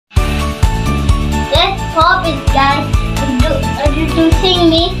stop it, guys. Introducing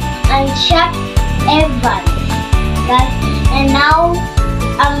me, I'm Chuck Evans, guys. And now,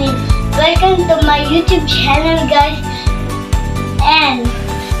 welcome to my YouTube channel, guys. And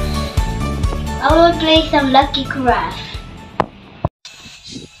I will play some Lokicraft.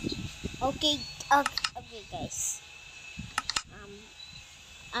 Okay, guys.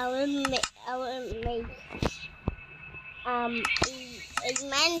 I will make a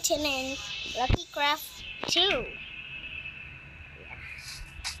mansion in Lokicraft 2.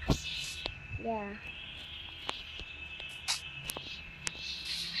 Yeah.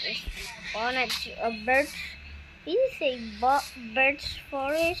 On a birch. This is a birch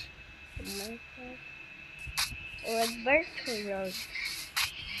forest. Oh, or a birch road.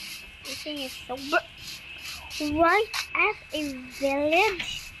 This thing is so right at a village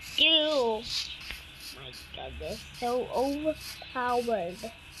too. My God, they're so overpowered.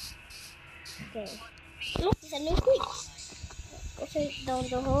 Okay. Look, there's a new quick. Go down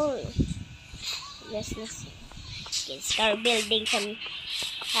the hole. Yes, listen. Okay, start building some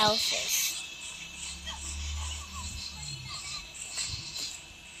houses.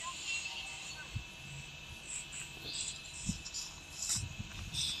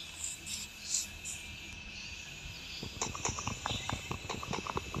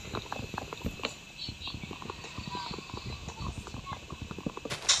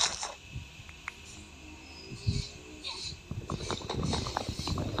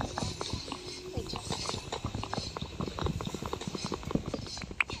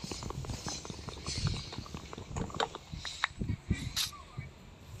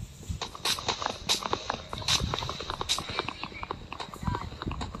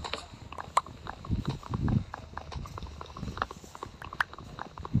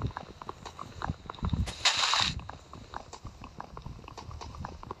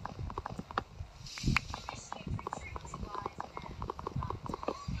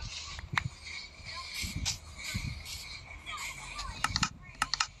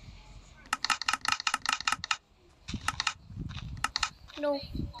 No.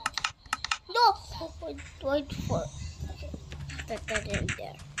 Wait for that in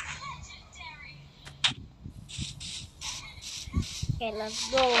there. Okay,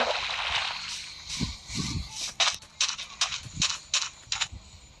 let's go.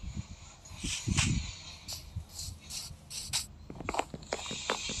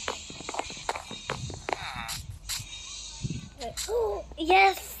 Oh,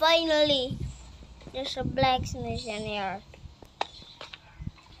 yes, finally. There's a blacksmith in here.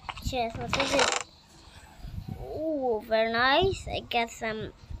 Yes, what is it? Oh, very nice. I got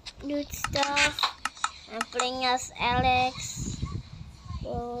some new stuff. I'm playing as Alex.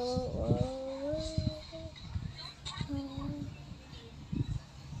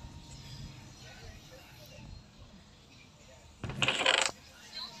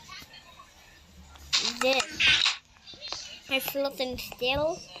 This. I'm floating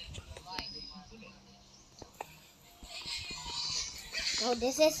still. Oh,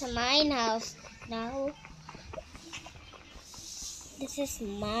 this is mine house now. This is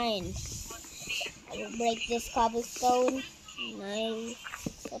mine. I will break this cobblestone. I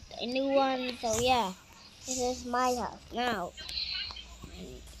put a new one. So yeah, this is my house now.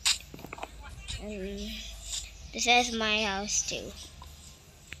 And this is my house too.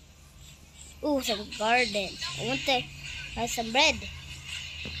 Ooh, some garden. I want to have some bread.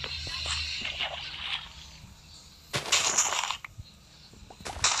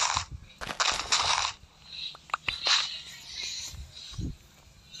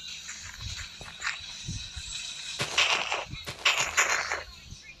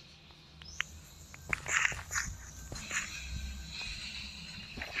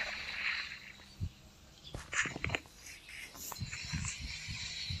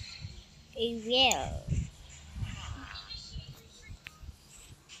 A well.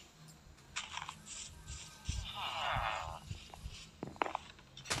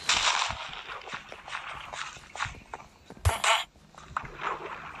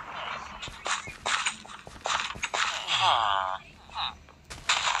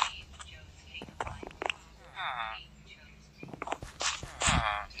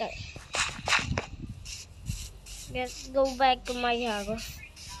 Let's go back to my house.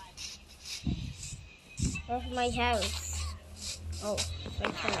 Where's my house? Oh,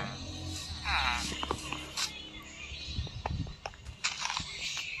 right here.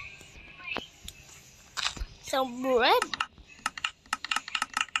 Some bread.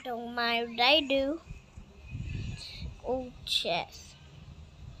 Don't mind what I do. Oh, chest.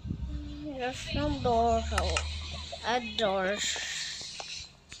 There's some doors. Oh, a doors.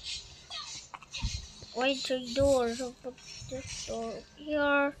 Why three doors? So put this door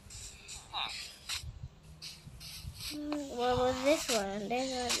here. What was this one?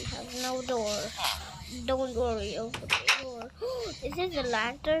 This one has no door. Don't worry, open the door. This is the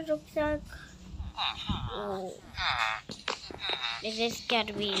lantern, looks like. Oh, this is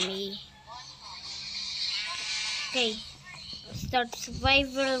gotta be me. Okay, start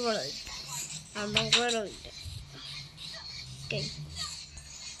survival world. I'm a world. Okay.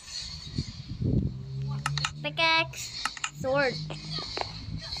 Pickaxe, sword.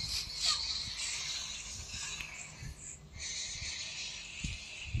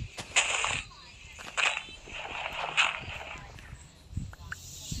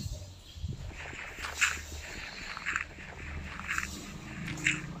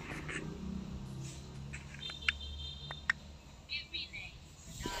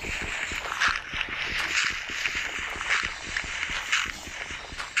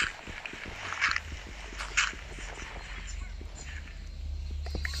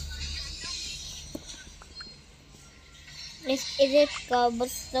 Is it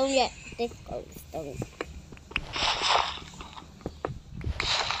cobblestone? Yeah, it is cobblestone.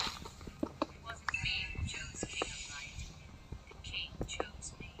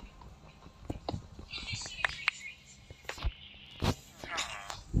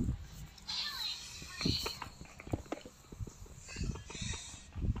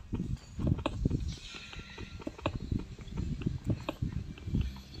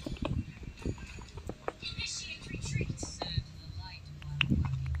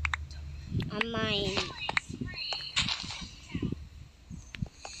 On mine.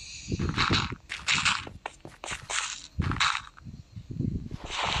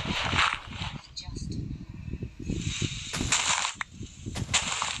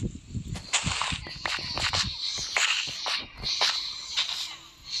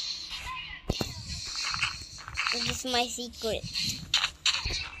 This is my secret.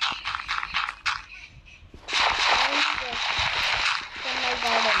 In my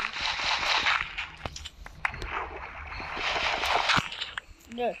garden.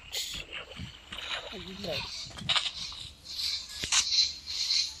 Dirt.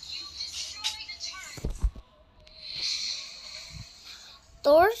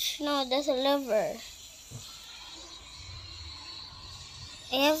 Torch? No, that's a lever.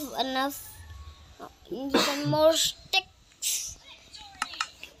 I have enough. Need some more sticks.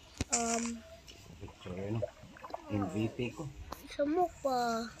 MVP ko. Some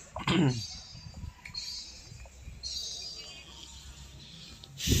pa.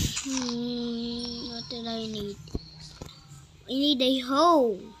 What did I need? I need a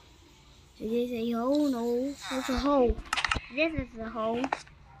hoe. Is this a hoe? No. What's a hoe? This is a hoe.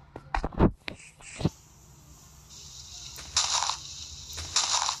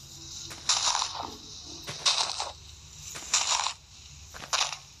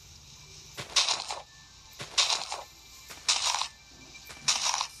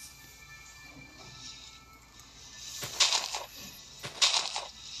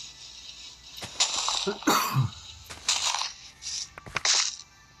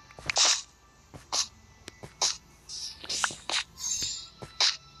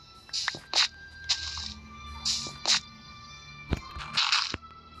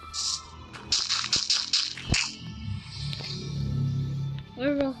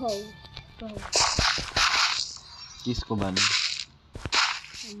 Where's the hoe? The hoe. Kiss ko ba?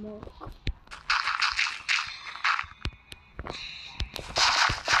 More.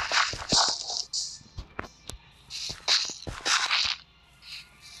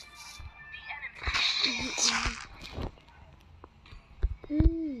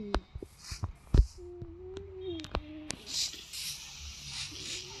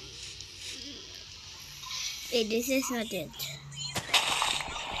 Hey, this is not it.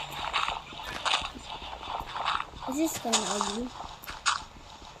 This is kind of ugly.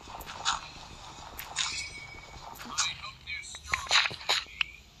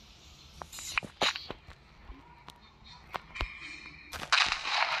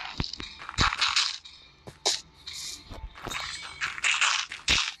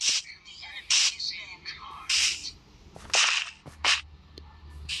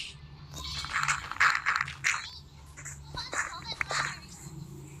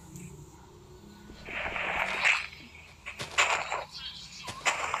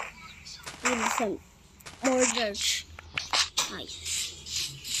 Need some more dirt.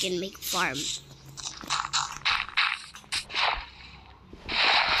 Nice. Can make farm.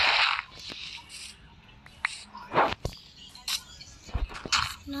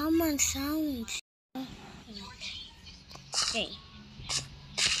 Naman sounds. Okay.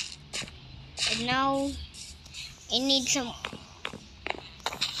 I Now I need some.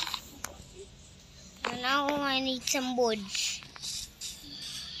 Now I need some boards.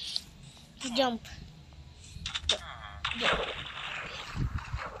 Jump. Jump.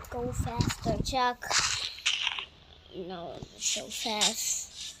 Go faster, Chuck. No, so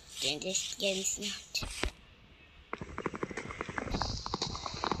fast. Then this game's not.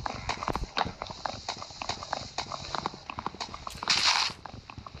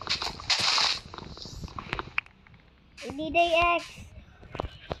 We need an axe.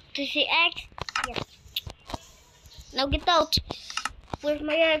 To see axe? Yes. Now get out. Where's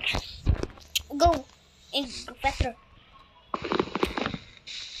my axe? Go. And go faster.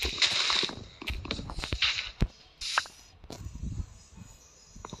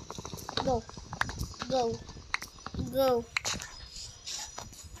 Go. Go. Go.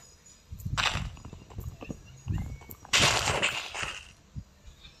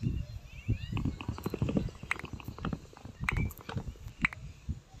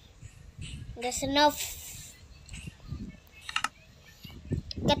 That's enough.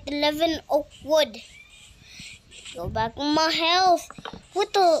 Got 11 oak wood. Go back on my health.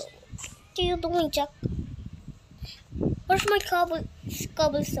 What are you doing, Chuck? Where's my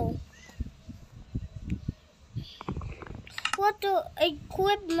cobblestone? What to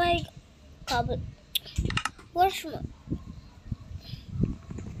equip my cobble? Where's my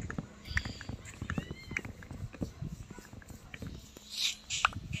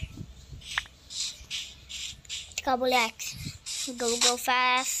cobble axe? Go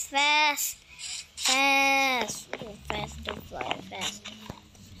fast, fast, fast. Go fast, don't fly fast.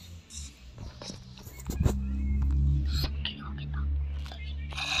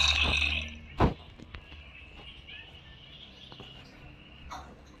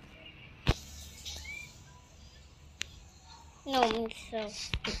 No, so.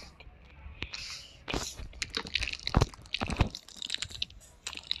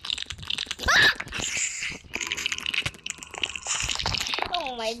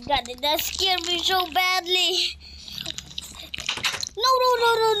 Oh my god, that scared me so badly. No,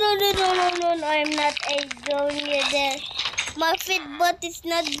 I'm not going there. My fit butt is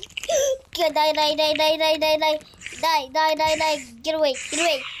not. Die. Get away.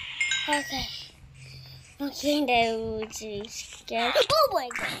 Okay. Okay, that was scared. Oh my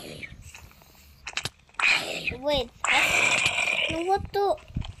god. Wait.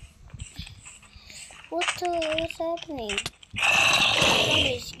 What's happening?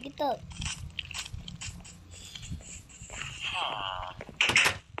 Zombies, get up.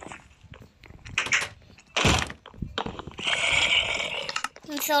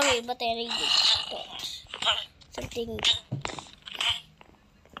 I'm sorry, but I really thought something.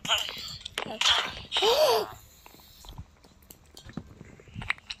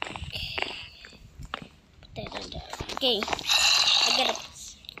 Okay, I get it.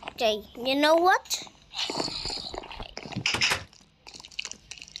 Okay, you know what?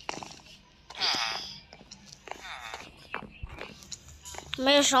 Come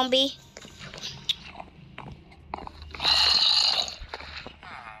here, zombie.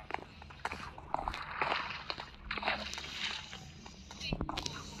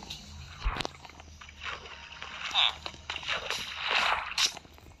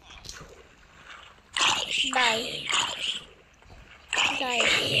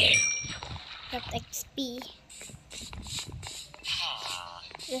 Die. Got XP.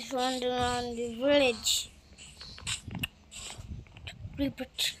 Just run around the village.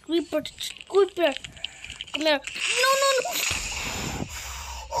 Creeper. Come here. No.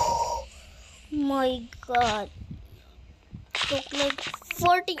 My god. Took like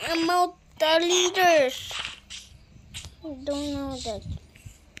 40 amount liters. I don't know that.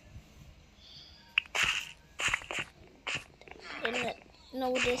 Didn't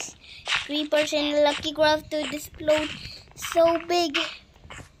know this. Creepers in Lokicraft to explode so big.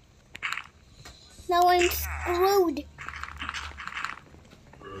 Now I'm screwed.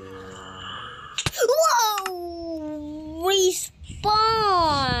 Whoa! Respawn!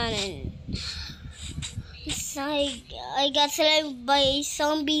 I got slain by a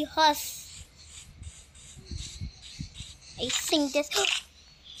zombie husk. I think this.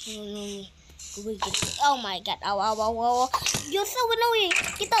 No. Oh my god. Ow. You're so annoying.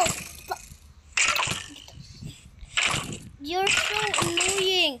 Get out. You're so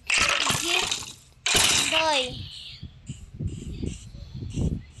annoying. Die.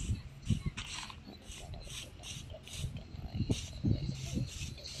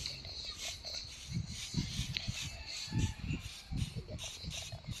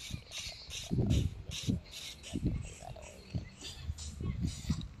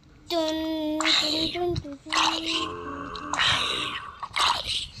 Dun, dun, dun, dun, dun.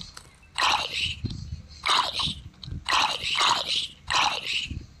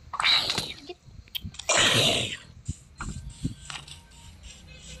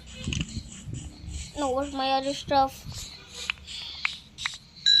 No, where's my other stuff?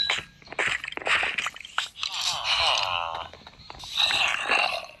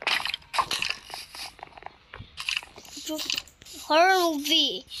 Horror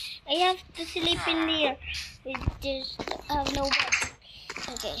movie. I have to sleep in there. We just have no bed.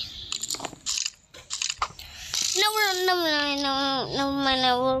 Okay. No.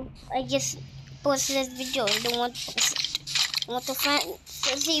 I just post this video. I don't want to post it. I want to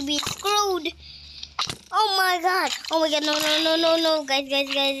see me screwed. Oh my god. No. Guys.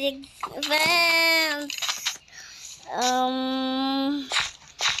 Fans.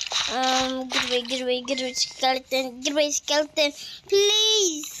 Get away, skeleton. Get away, skeleton.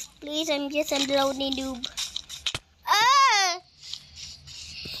 Please, I'm just a lonely noob. Ah!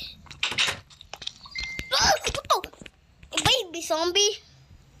 A baby zombie.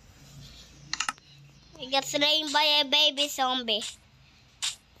 I got slain by a baby zombie.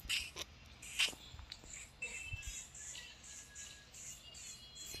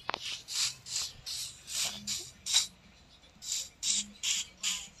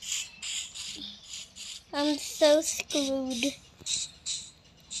 I'm so screwed.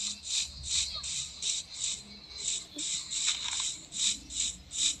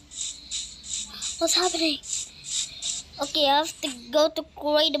 What's happening? Okay, I have to go to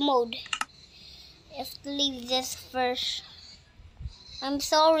create mode. I have to leave this first. I'm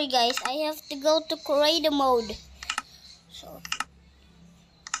sorry guys, I have to go to create mode. So,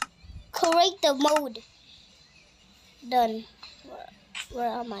 create mode. Done. Where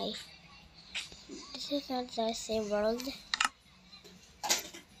am I? This is not the same world.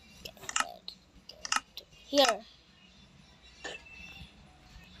 Here.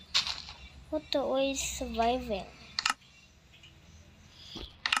 What the way is surviving?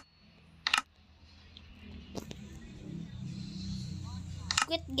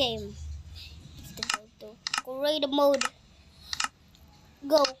 Quit game. Go to create mode.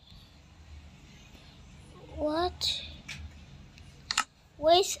 Go. What?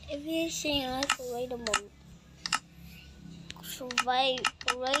 Where's everything like create mode? Survive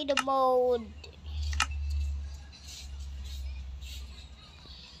create mode.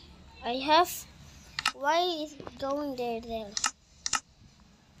 I have. Why is it going there?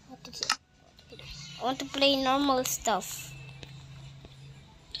 What is it? I want to play normal stuff,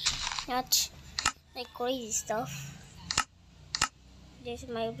 not like crazy stuff. This is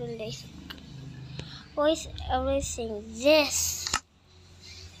my real life. Why is everything this?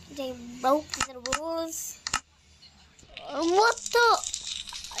 They broke the rules. What the?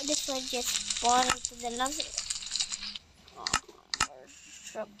 This one just spawned into the another. Oh,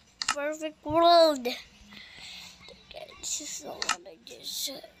 perfect world. This is the one I just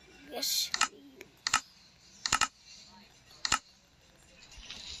guess.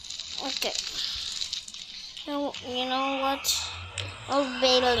 Okay. You know what? I'll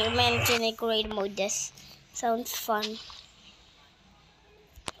barely mention a great mode. This sounds fun.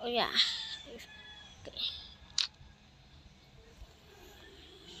 Oh yeah. Okay.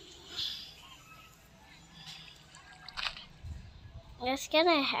 It's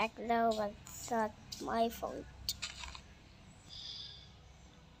kinda hacked though, but it's not my fault.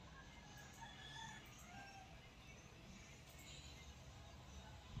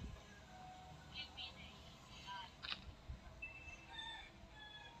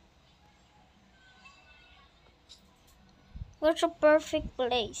 What's a perfect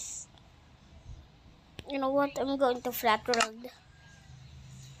place? You know what? I'm going to flat world.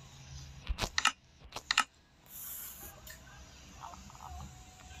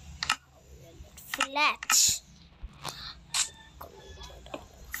 Flat.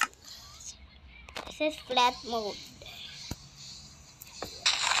 This is flat mode.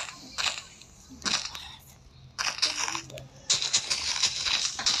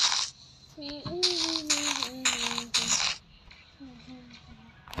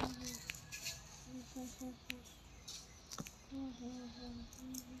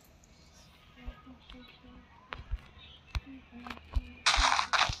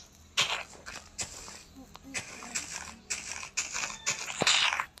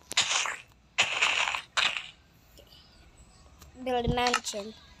 Build a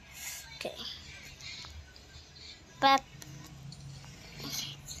mansion. Okay. But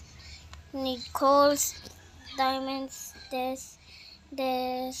need coals, diamonds, this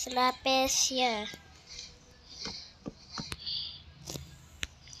lapis here.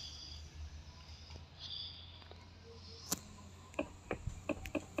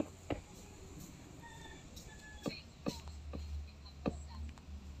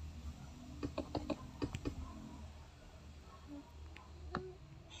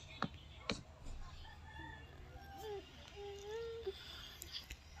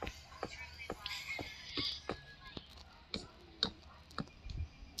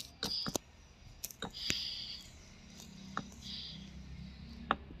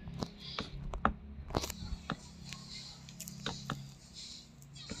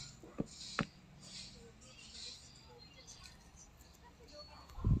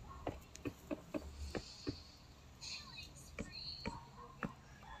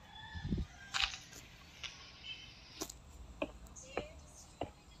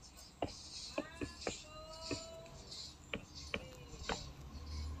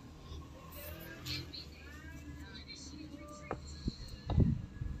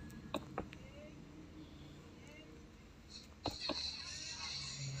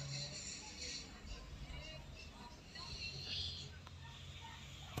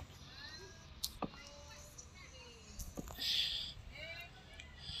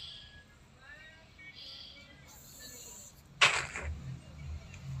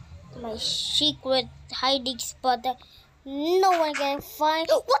 my secret hiding spot that no one can find.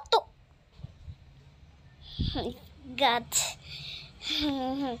 What the? Got.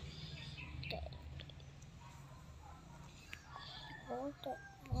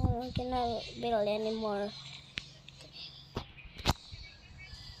 I cannot build anymore.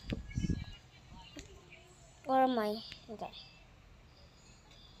 Where am I? Okay.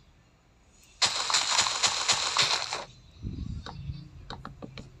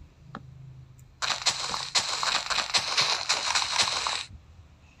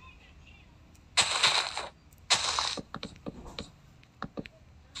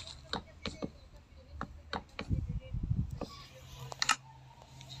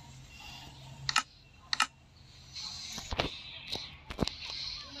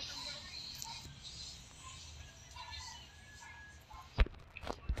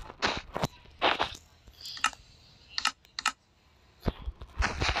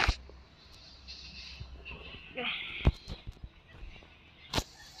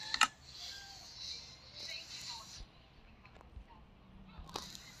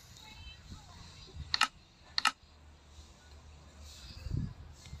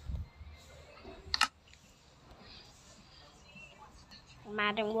 I'm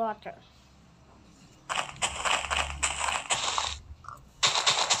adding water.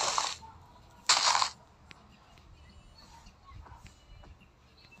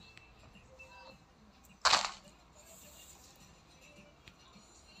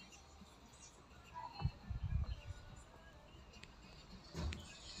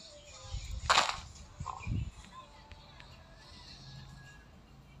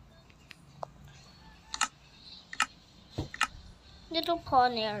 Little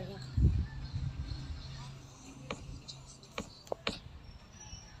pond area.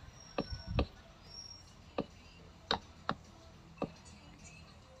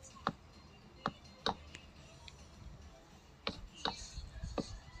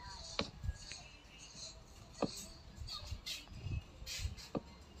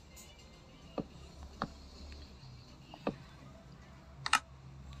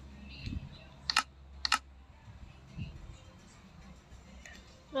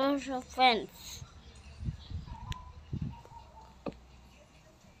 There's a fence.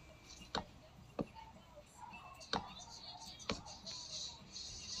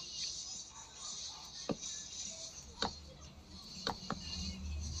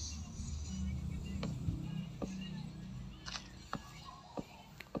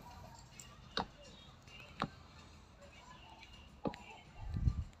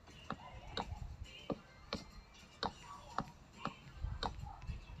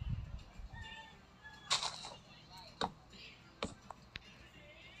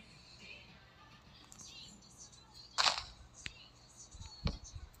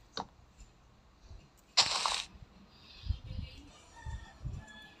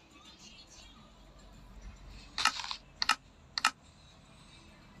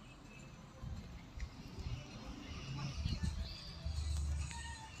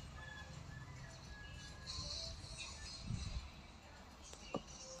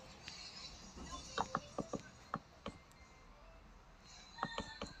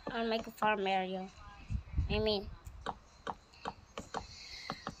 I'll make a farm area. I mean,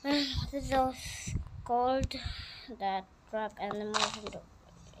 this is called that trap animals. I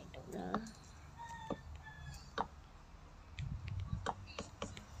don't know.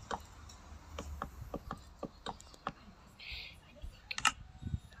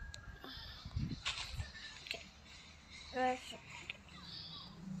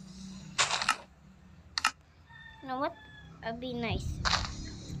 You know what? That'd be nice.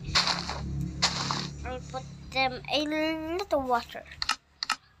 I'll put them a little water.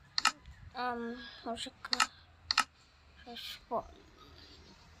 What's it called?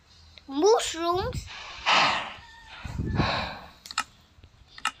 Mushrooms.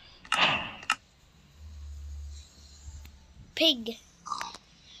 Pig.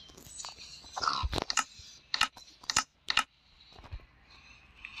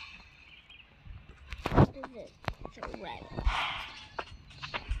 What is it? It's a rabbit.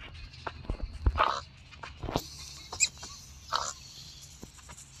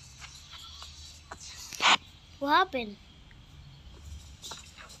 What happened?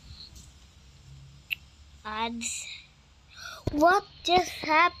 Ads. What just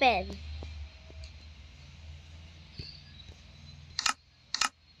happened?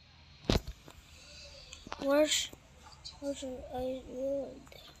 Where's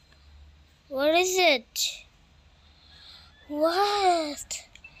what is it? What?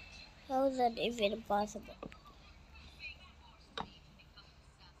 How is that even possible?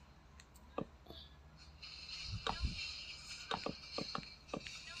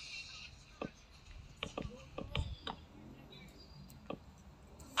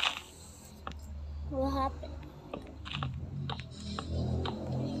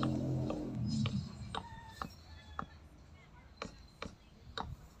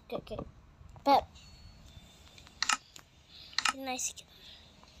 bicycle.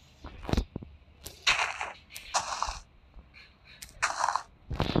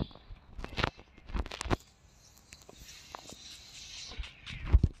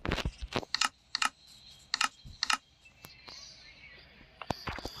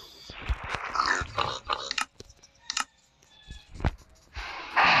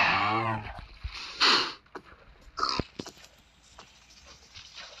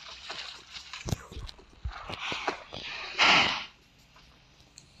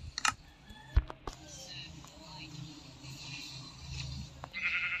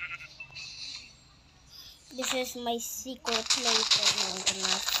 This is my secret place that no one can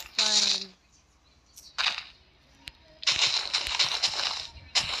find.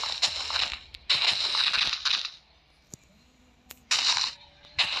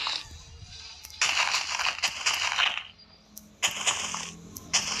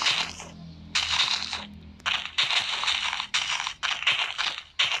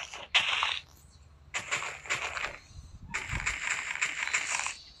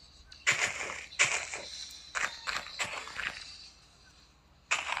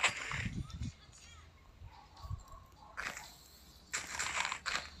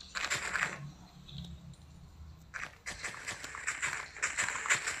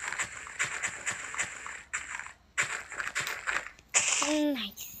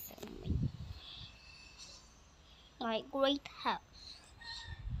 Nice. My great house.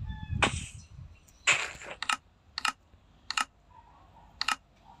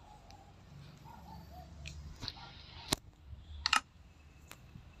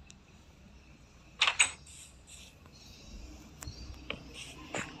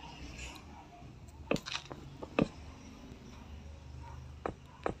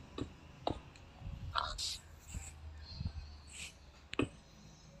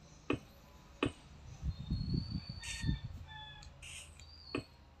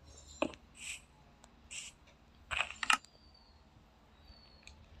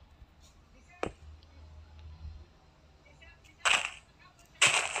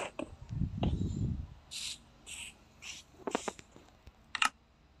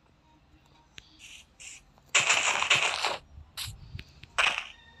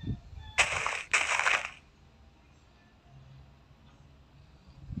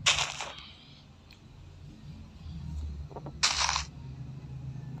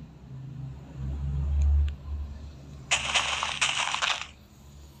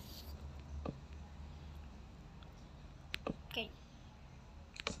 Okay.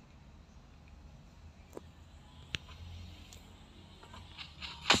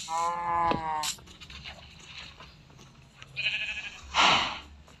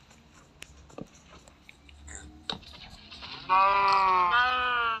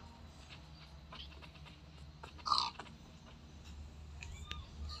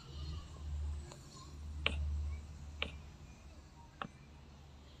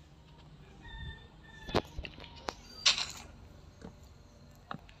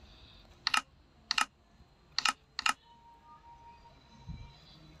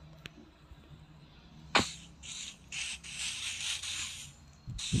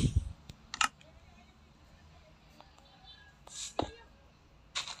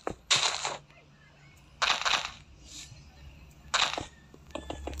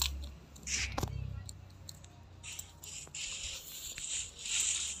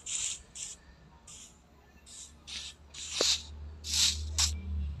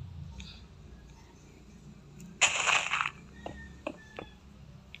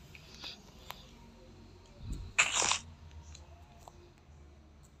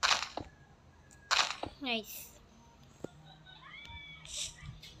 Nice.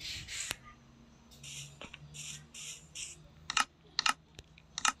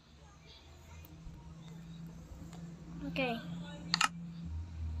 Okay.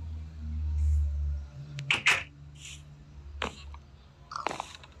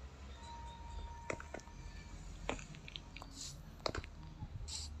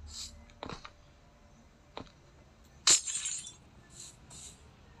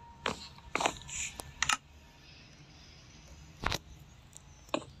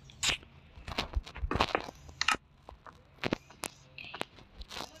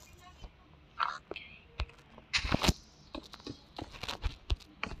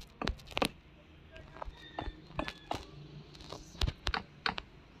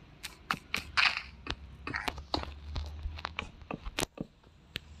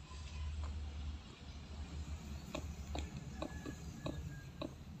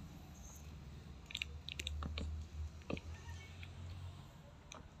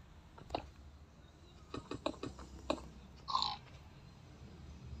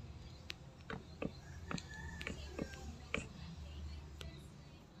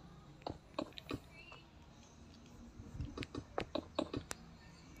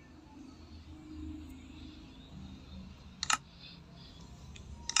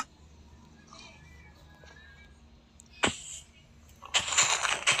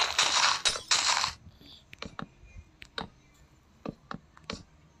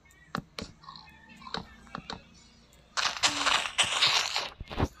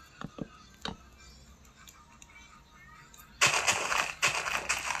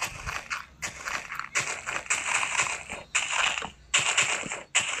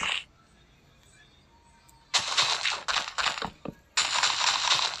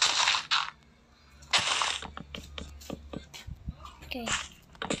 Okay.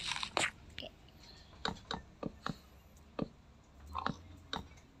 Okay.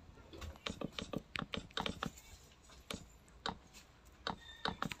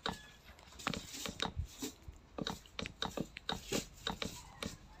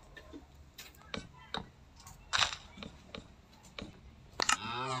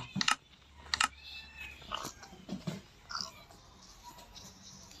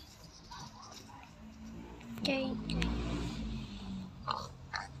 Okay.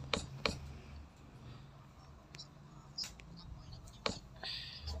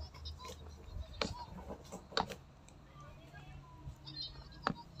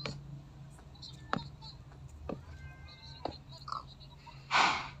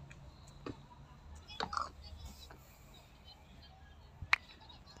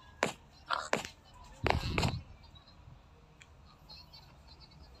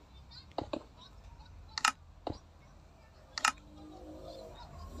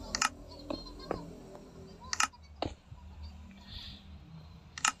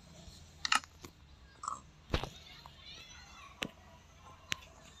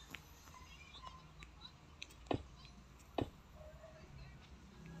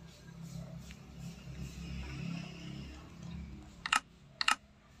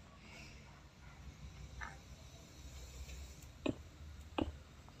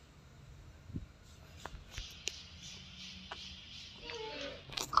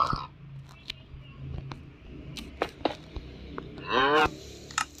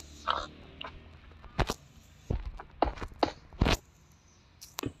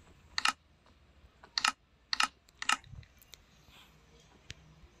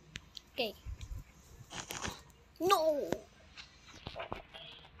 Okay. No.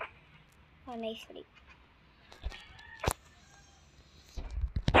 Oh, nicely.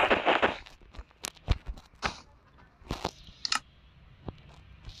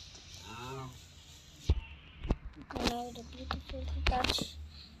 And now the beautiful touch.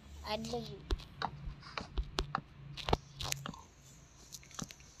 I love you.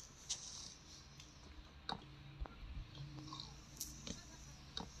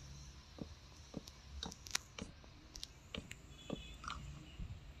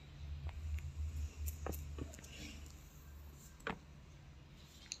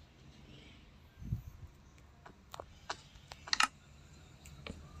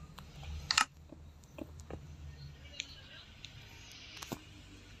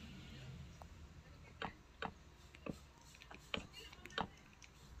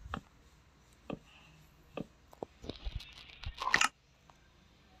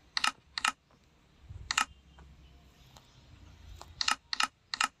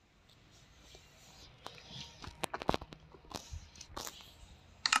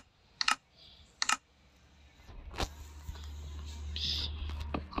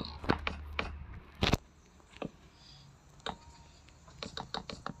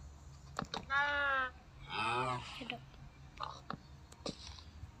 Shut up.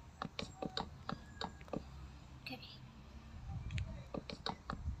 Okay.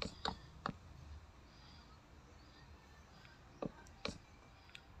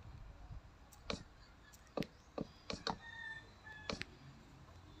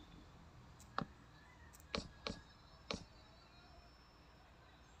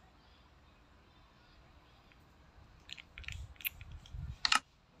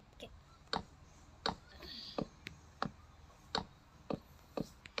 Okay.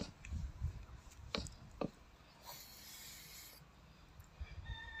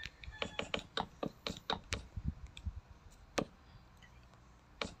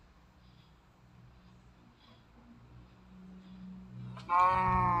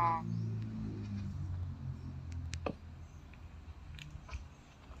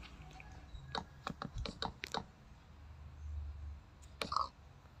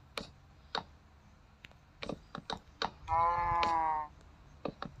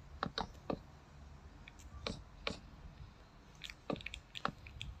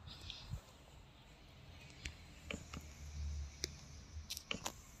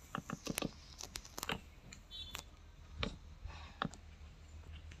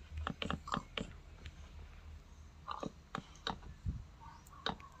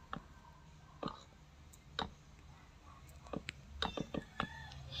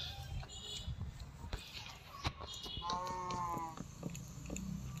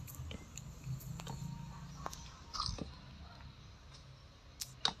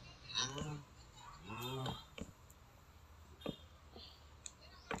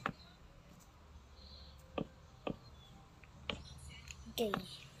 Okay.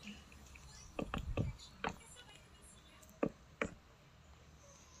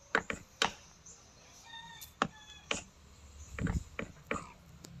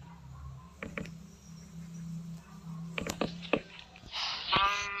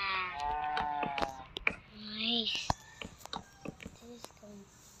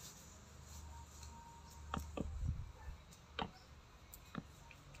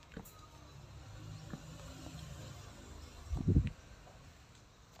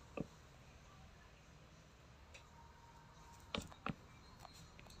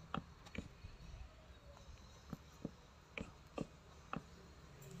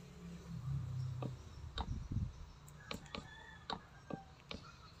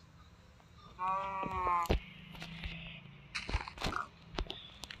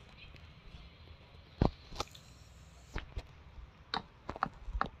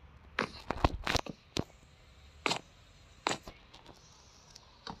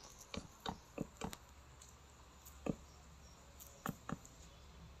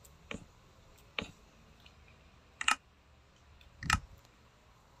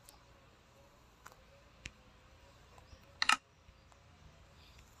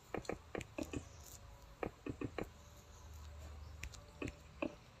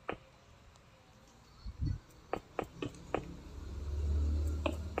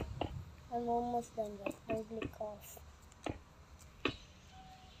 I'm almost done with Lokicraft.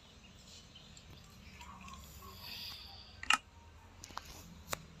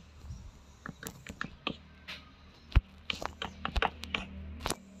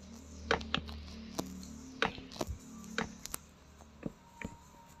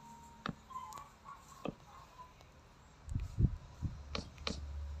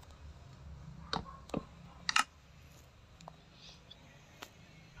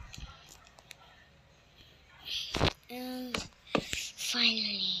 And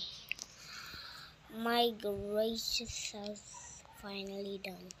finally, my gracious house finally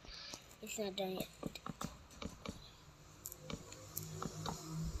done. It's not done yet.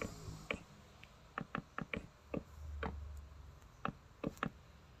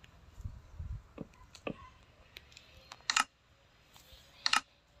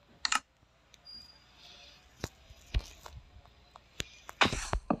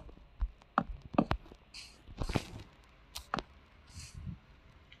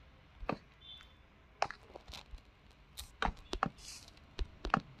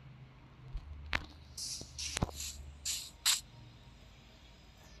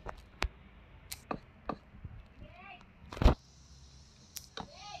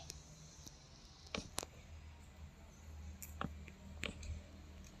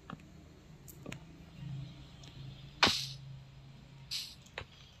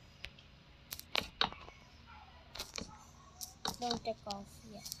 Don't take off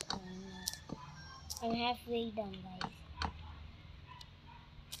yet. I'm halfway done, guys.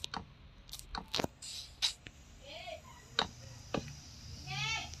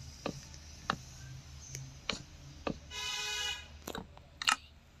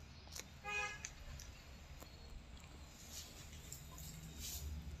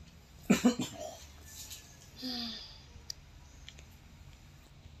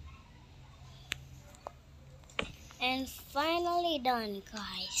 And finally done,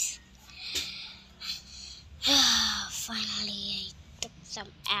 guys. Finally, I took some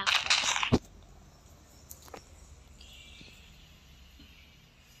effort.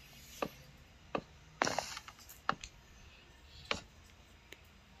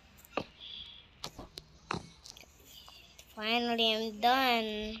 Finally, I'm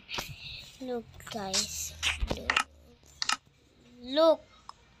done. Look, guys. Look.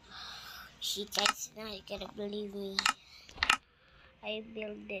 See, guys, now you gotta believe me. I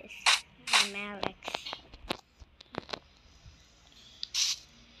built this. I'm Alex.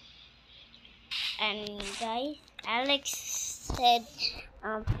 And guys, Alex said,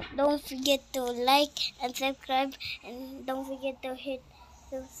 don't forget to like and subscribe, and don't forget to hit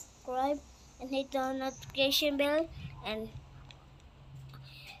subscribe and hit the notification bell, and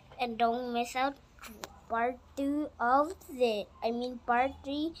don't miss out part 2 of this. Part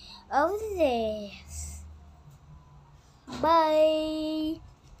 3 of this. Bye.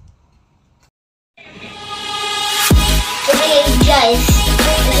 Okay, guys,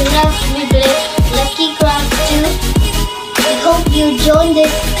 this is how we play Lokicraft 2. I hope you enjoyed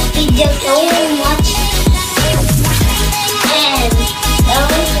this video so much,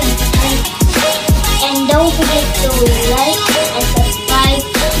 and don't forget to